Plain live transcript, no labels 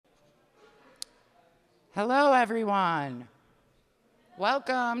Hello, everyone.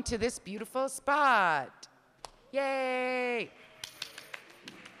 Welcome to this beautiful spot. Yay!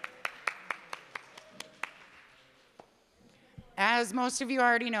 As most of you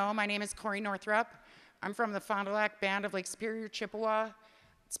already know, my name is Corey Northrup. I'm from the Fond du Lac Band of Lake Superior, Chippewa.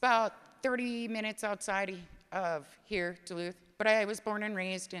 It's about 30 minutes outside of here, Duluth. But I was born and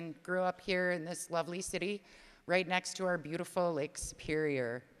raised and grew up here in this lovely city right next to our beautiful Lake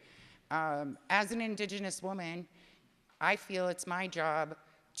Superior. As an Indigenous woman, I feel it's my job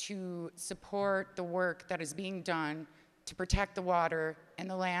to support the work that is being done to protect the water and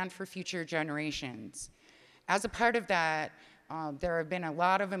the land for future generations. As a part of that, there have been a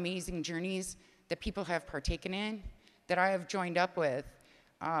lot of amazing journeys that people have partaken in that I have joined up with.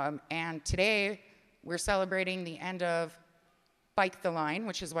 And today, we're celebrating the end of Bike the Line,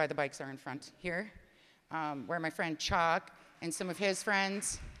 which is why the bikes are in front here, where my friend Chalk and some of his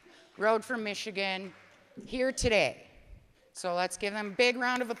friends rode from Michigan here today. So let's give them a big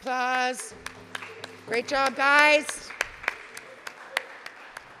round of applause. Great job, guys.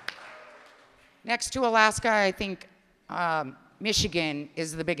 Next to Alaska, I think Michigan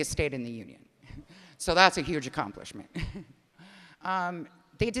is the biggest state in the union. So that's a huge accomplishment.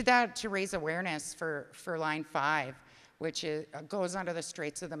 They did that to raise awareness for Line 5, which goes under the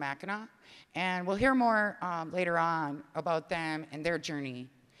Straits of the Mackinac. And we'll hear more later on about them and their journey.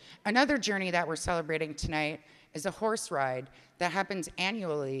 Another journey that we're celebrating tonight is a horse ride that happens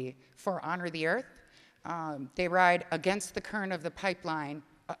annually for Honor the Earth. They ride against the current of the pipeline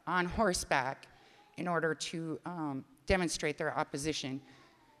on horseback in order to demonstrate their opposition.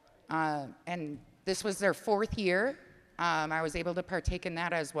 And this was their 4th year. I was able to partake in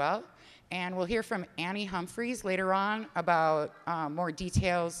that as well. And we'll hear from Annie Humphreys later on about more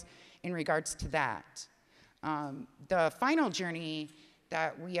details in regards to that. The final journey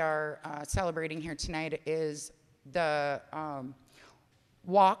that we are celebrating here tonight is the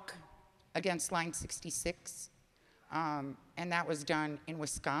walk against Line 66. And that was done in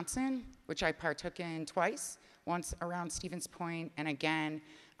Wisconsin, which I partook in twice, once around Stevens Point and again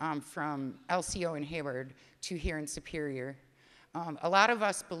from LCO in Hayward to here in Superior. A lot of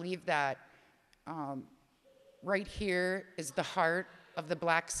us believe that right here is the heart of the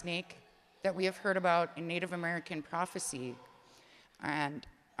black snake that we have heard about in Native American prophecy. And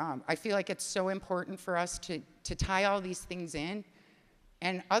I feel like it's so important for us to tie all these things in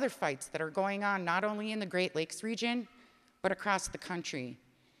and other fights that are going on not only in the Great Lakes region, but across the country.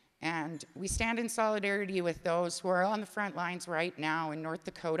 And we stand in solidarity with those who are on the front lines right now in North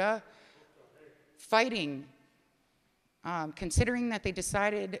Dakota, fighting, considering that they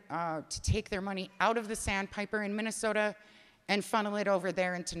decided to take their money out of the Sandpiper in Minnesota and funnel it over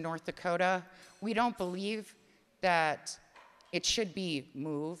there into North Dakota. We don't believe that it should be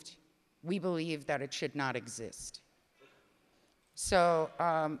moved. We believe that it should not exist. So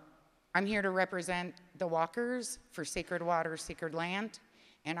I'm here to represent the walkers for Sacred Water, Sacred Land,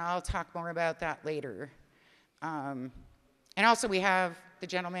 and I'll talk more about that later. And also we have the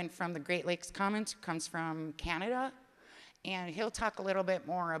gentleman from the Great Lakes Commons who comes from Canada, and he'll talk a little bit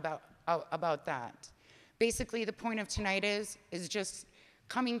more about that. Basically, the point of tonight is just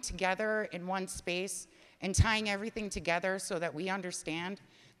coming together in one space and tying everything together so that we understand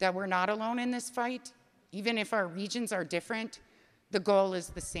that we're not alone in this fight. Even if our regions are different, the goal is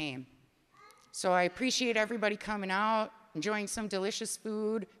the same. So I appreciate everybody coming out, enjoying some delicious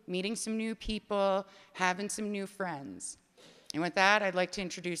food, meeting some new people, having some new friends. And with that, I'd like to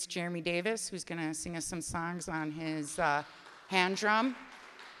introduce Jeremy Davis, who's gonna sing us some songs on his hand drum.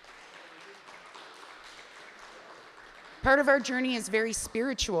 Part of our journey is very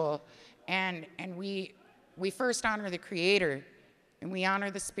spiritual, and we first honor the Creator, and we honor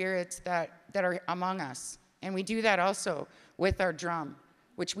the spirits that are among us. And we do that also with our drum,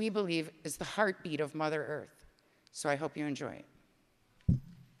 which we believe is the heartbeat of Mother Earth. So I hope you enjoy it.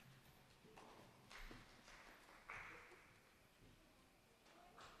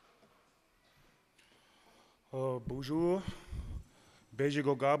 Bonjour.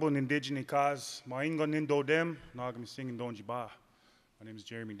 Bejigo Gabo, Nindigene Kaz, Mainga Nindodem, Nagam Singing Donjiba. My name is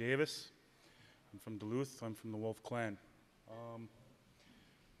Jeremy Davis. I'm from Duluth. I'm from the Wolf Clan. I'd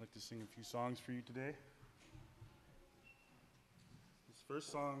like to sing a few songs for you today. This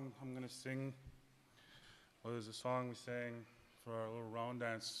first song I'm going to sing was a song we sang for our little round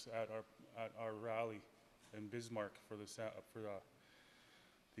dance at our rally in Bismarck for the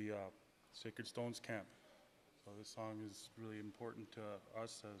Sacred Stones camp. So this song is really important to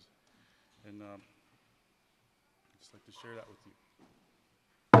us, and I'd just like to share that with you.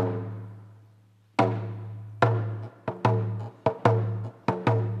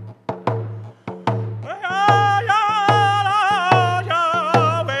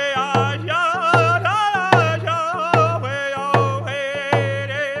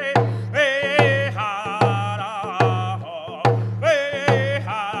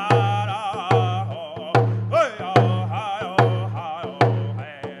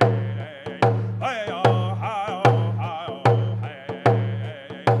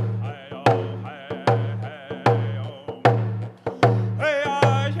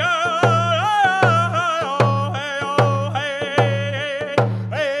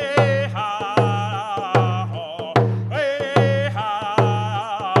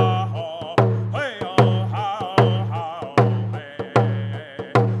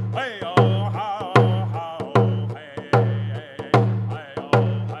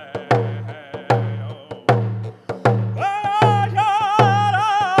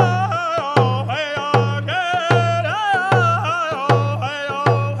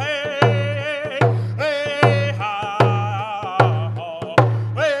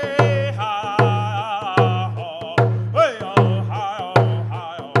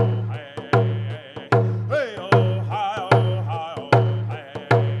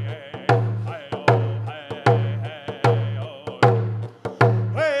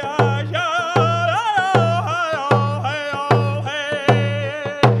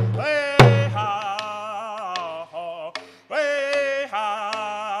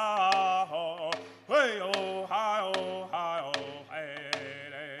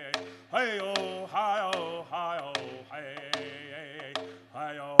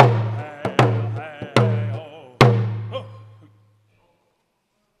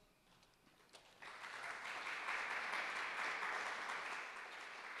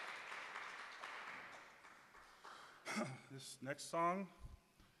 This next song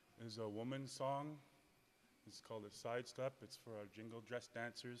is a woman's song. It's called a sidestep. It's for our jingle dress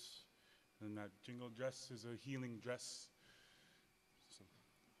dancers. And that jingle dress is a healing dress. So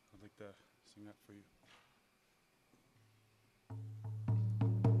I'd like to sing that for you.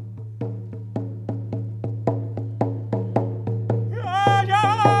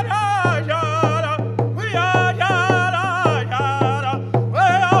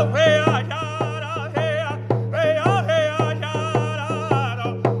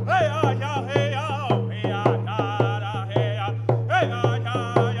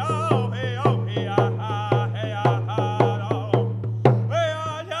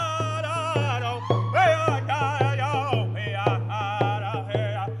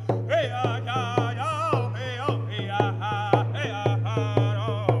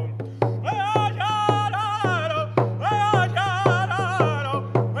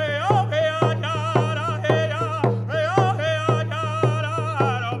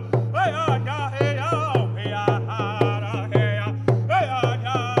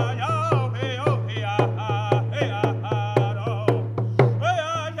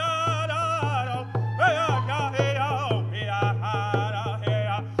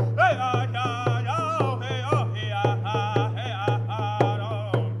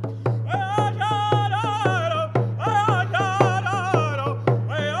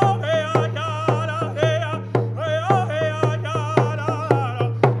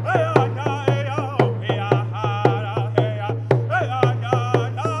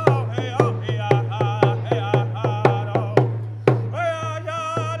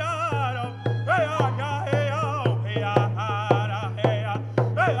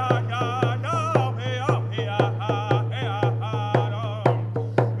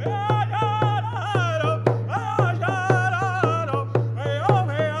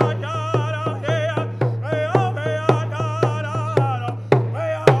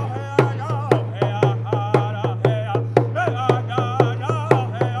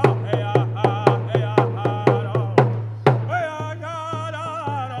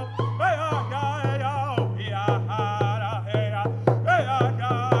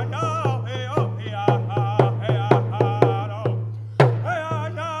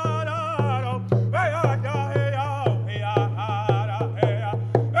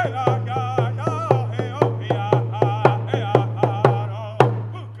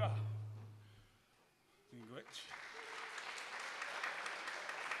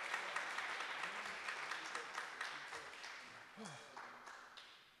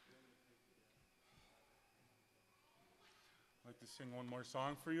 I'd like to sing one more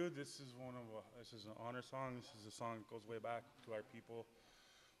song for you. This is an honor song. This is a song that goes way back to our people.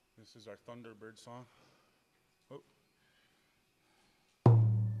 This is our Thunderbird song. Oh.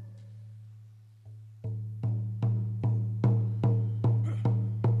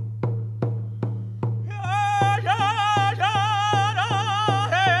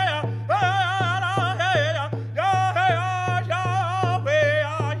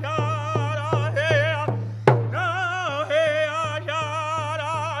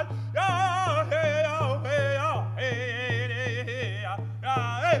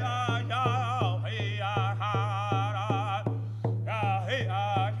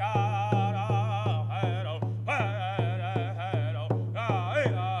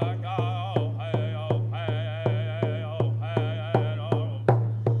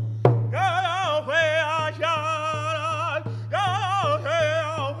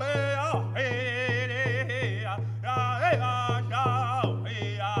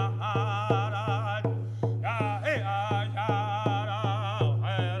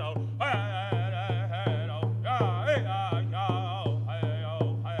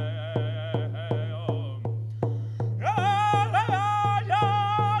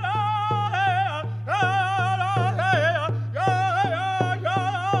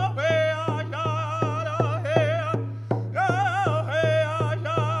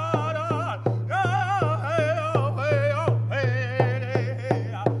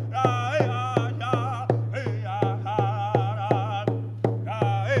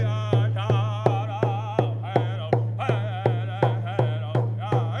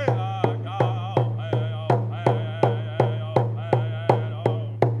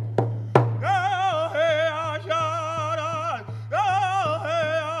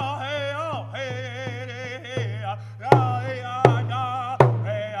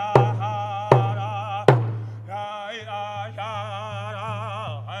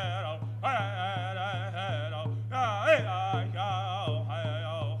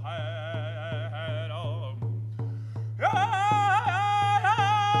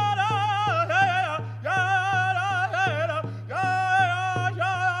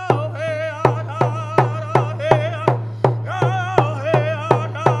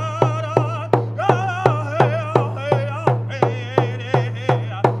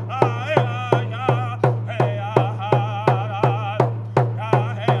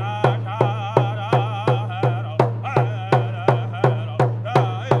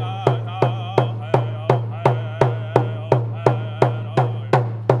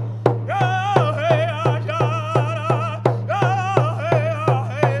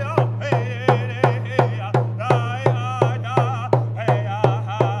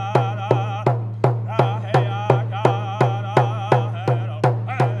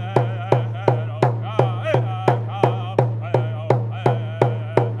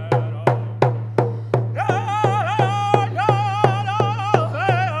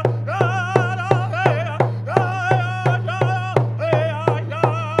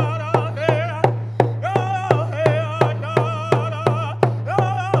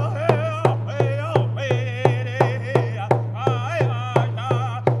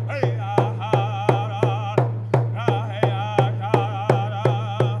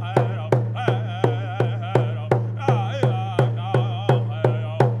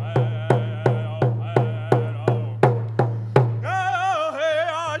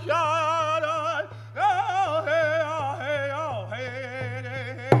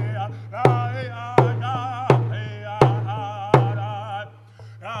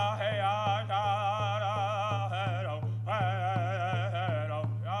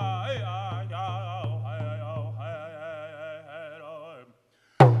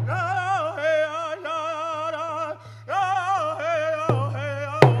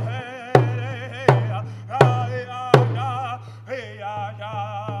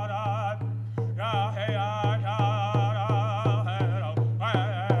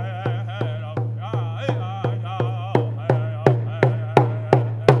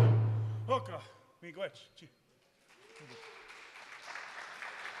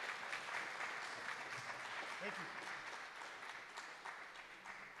 Thank you.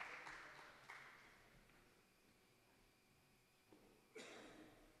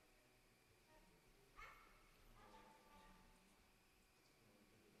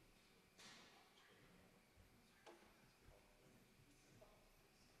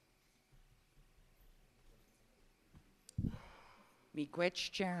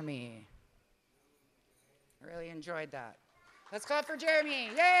 Miigwech Jeremy. I really enjoyed that. Let's clap for Jeremy.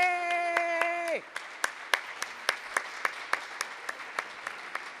 Yay!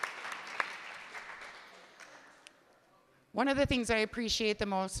 One of the things I appreciate the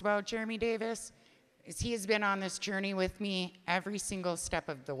most about Jeremy Davis is he has been on this journey with me every single step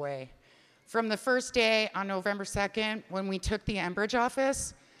of the way. From the first day on November 2nd, when we took the Enbridge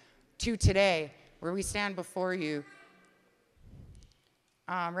office, to today, where we stand before you.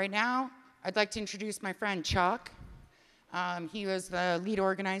 Right now, I'd like to introduce my friend Chuck. He was the lead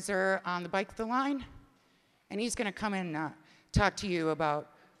organizer on the Bike the Line, and he's going to come and talk to you about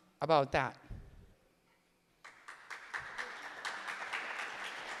that.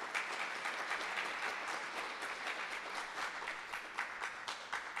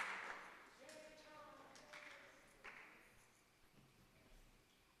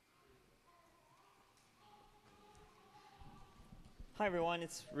 Hi everyone,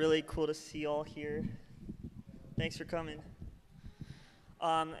 it's really cool to see you all here. Thanks for coming.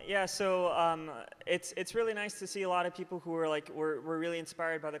 It's really nice to see a lot of people who are were really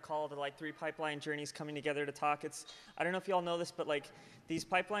inspired by the call of the 3 pipeline journeys coming together to talk. I don't know if you all know this, but these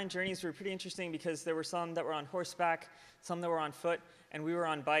pipeline journeys were pretty interesting because there were some that were on horseback, some that were on foot, and we were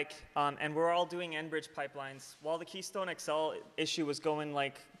on bike, and we're all doing Enbridge pipelines. While the Keystone XL issue was going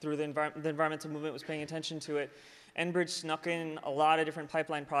through the environmental movement was paying attention to it, Enbridge snuck in a lot of different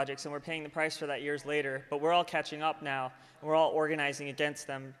pipeline projects, and we're paying the price for that years later. But we're all catching up now, and we're all organizing against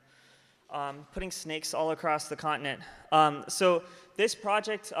them, putting snakes all across the continent. So this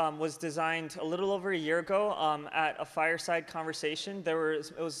project was designed a little over a year ago at a fireside conversation.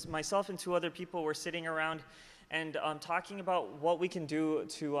 It was myself and 2 other people were sitting around and talking about what we can do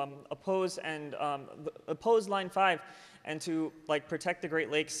to oppose Line 5 and to protect the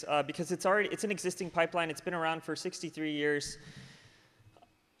Great Lakes because it's an existing pipeline. It's been around for 63 years.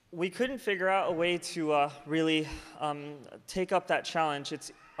 We couldn't figure out a way to really take up that challenge.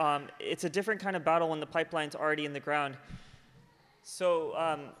 It's a different kind of battle when the pipeline's already in the ground.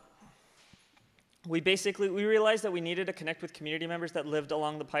 So we realized that we needed to connect with community members that lived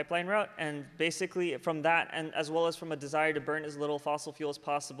along the pipeline route, and basically from that, and as well as from a desire to burn as little fossil fuel as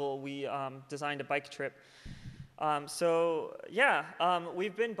possible, we designed a bike trip.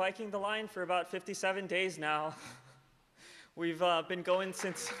 We've been biking the line for about 57 days now. We've been going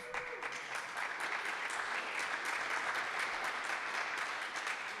since...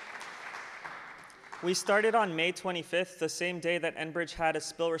 We started on May 25th, the same day that Enbridge had a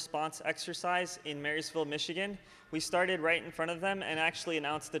spill response exercise in Marysville, Michigan. We started right in front of them and actually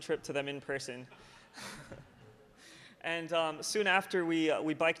announced the trip to them in person. And soon after,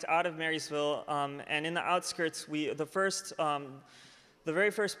 we biked out of Marysville, and in the outskirts, the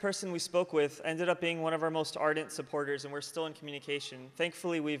very first person we spoke with ended up being one of our most ardent supporters, and we're still in communication.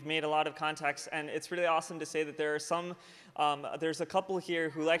 Thankfully, we've made a lot of contacts, and it's really awesome to say that there are there's a couple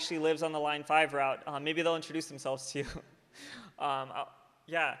here who actually lives on the Line 5 route. Maybe they'll introduce themselves to you.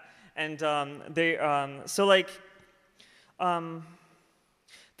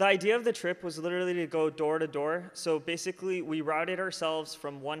 The idea of the trip was literally to go door to door. So basically, we routed ourselves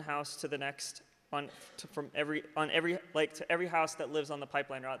from one house to the next to every house that lives on the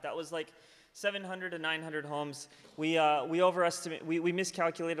pipeline route. That was 700 to 900 homes. We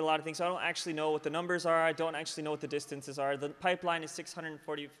miscalculated a lot of things. So I don't actually know what the numbers are. I don't actually know what the distances are. The pipeline is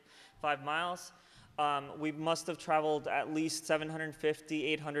 645 miles. We must have traveled at least 750,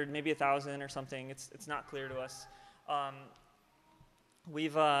 800, maybe 1,000 or something. It's not clear to us.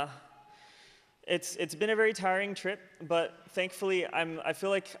 It's been a very tiring trip, but thankfully I feel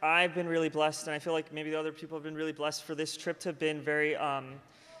like I've been really blessed, and I feel like maybe the other people have been really blessed for this trip to have been very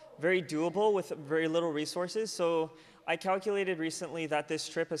doable with very little resources. So I calculated recently that this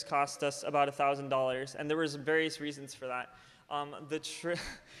trip has cost us about $1,000, and there was various reasons for that.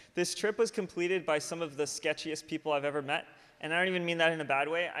 This trip was completed by some of the sketchiest people I've ever met. And I don't even mean that in a bad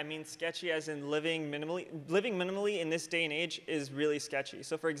way. I mean sketchy as in living minimally. Living minimally in this day and age is really sketchy.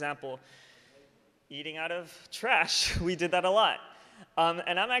 So for example, eating out of trash. We did that a lot.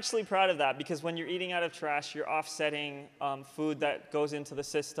 And I'm actually proud of that, because when you're eating out of trash, you're offsetting food that goes into the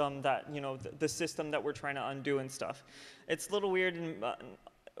system that, the system that we're trying to undo and stuff. It's a little weird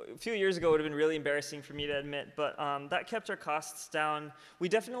a few years ago, it would have been really embarrassing for me to admit, but that kept our costs down. We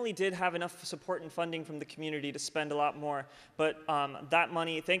definitely did have enough support and funding from the community to spend a lot more, but that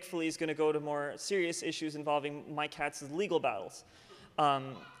money, thankfully, is going to go to more serious issues involving my cats' legal battles.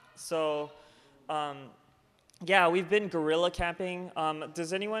 Yeah, we've been guerrilla camping.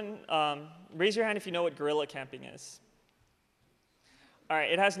 Does anyone, raise your hand if you know what guerrilla camping is? All right,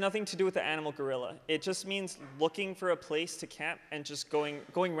 it has nothing to do with the animal gorilla. It just means looking for a place to camp and just going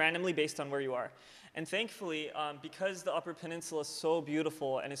randomly based on where you are. And thankfully, because the Upper Peninsula is so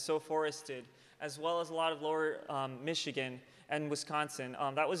beautiful and is so forested, as well as a lot of lower Michigan and Wisconsin,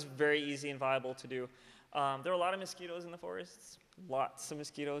 that was very easy and viable to do. There were a lot of mosquitoes in the forests, lots of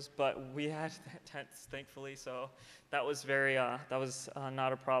mosquitoes, but we had tents, thankfully, so that was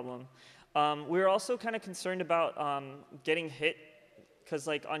not a problem. We were also kind of concerned about getting hit, because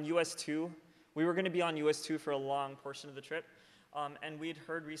like on US 2, we were going to be on US 2 for a long portion of the trip, and we'd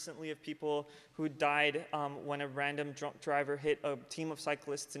heard recently of people who died when a random drunk driver hit a team of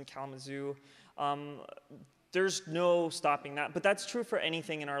cyclists in Kalamazoo. There's no stopping that, but that's true for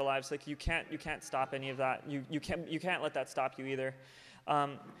anything in our lives. Like you can't stop any of that. You can't let that stop you either.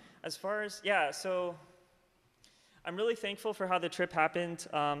 As far as so I'm really thankful for how the trip happened.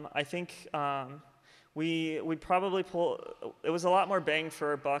 I think we probably it was a lot more bang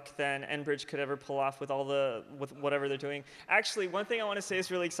for a buck than Enbridge could ever pull off with whatever they're doing. Actually, one thing I want to say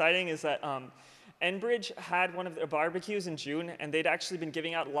is really exciting is that Enbridge had one of their barbecues in June, and they'd actually been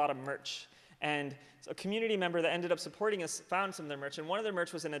giving out a lot of merch. And a community member that ended up supporting us found some of their merch, and one of their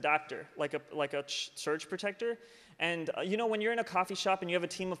merch was an adapter, like a surge protector. And you know, when you're in a coffee shop and you have a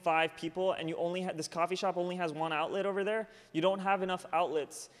team of 5 people, and this coffee shop only has one outlet over there, you don't have enough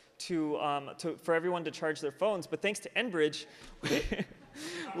outlets for everyone to charge their phones. But thanks to Enbridge,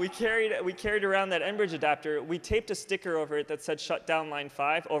 we carried around that Enbridge adapter. We taped a sticker over it that said "Shut down line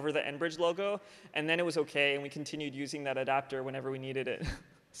 5" over the Enbridge logo, and then it was okay, and we continued using that adapter whenever we needed it.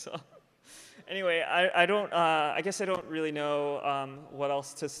 So. Anyway, I guess I don't really know what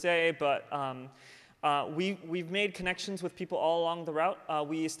else to say, but we've made connections with people all along the route.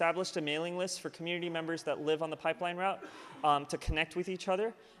 We established a mailing list for community members that live on the pipeline route to connect with each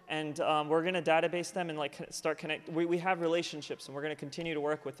other, and we're going to database them and start connect. We have relationships, and we're going to continue to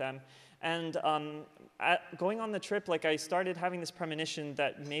work with them. And going on the trip, I started having this premonition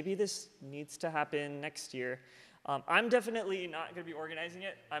that maybe this needs to happen next year. I'm definitely not going to be organizing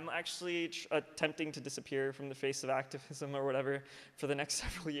it. I'm actually attempting to disappear from the face of activism or whatever for the next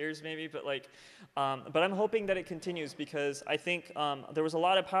several years maybe, but I'm hoping that it continues, because I think there was a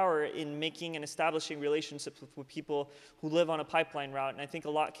lot of power in making and establishing relationships with people who live on a pipeline route, and I think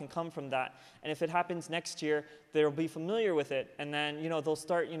a lot can come from that. And if it happens next year, they'll be familiar with it, and then they'll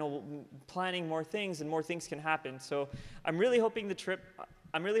start planning more things, and more things can happen. So I'm really hoping the trip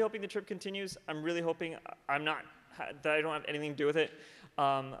continues. I'm really hoping that I don't have anything to do with it.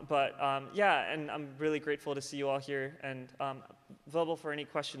 Yeah, and I'm really grateful to see you all here, and available for any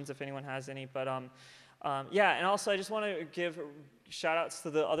questions if anyone has any. But yeah, and also I just want to give shout outs to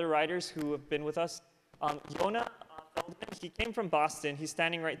the other riders who have been with us. Yona Feldman, he came from Boston. He's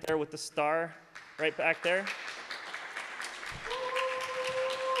standing right there with the star right back there.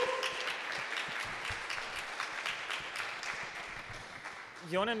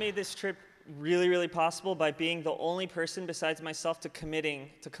 Yona made this trip really, really possible by being the only person besides myself committing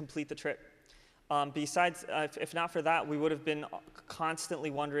to complete the trip. Besides, if not for that, we would have been constantly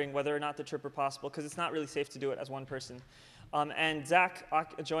wondering whether or not the trip were possible, because it's not really safe to do it as one person. And Zach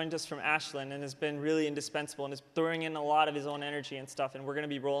joined us from Ashland and has been really indispensable and is throwing in a lot of his own energy and stuff, and we're going to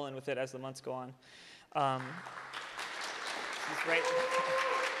be rolling with it as the months go on. He's right.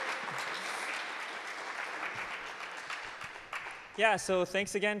 Yeah, so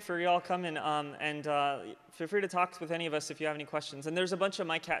thanks again for y'all coming, and feel free to talk with any of us if you have any questions. And there's a bunch of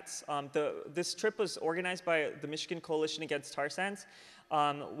my cats. This trip was organized by the Michigan Coalition Against Tar Sands,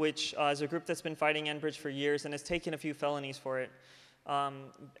 which is a group that's been fighting Enbridge for years and has taken a few felonies for it.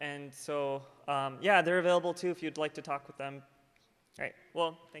 And so, yeah, they're available too if you'd like to talk with them. All right,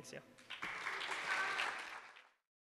 well, thanks, yeah.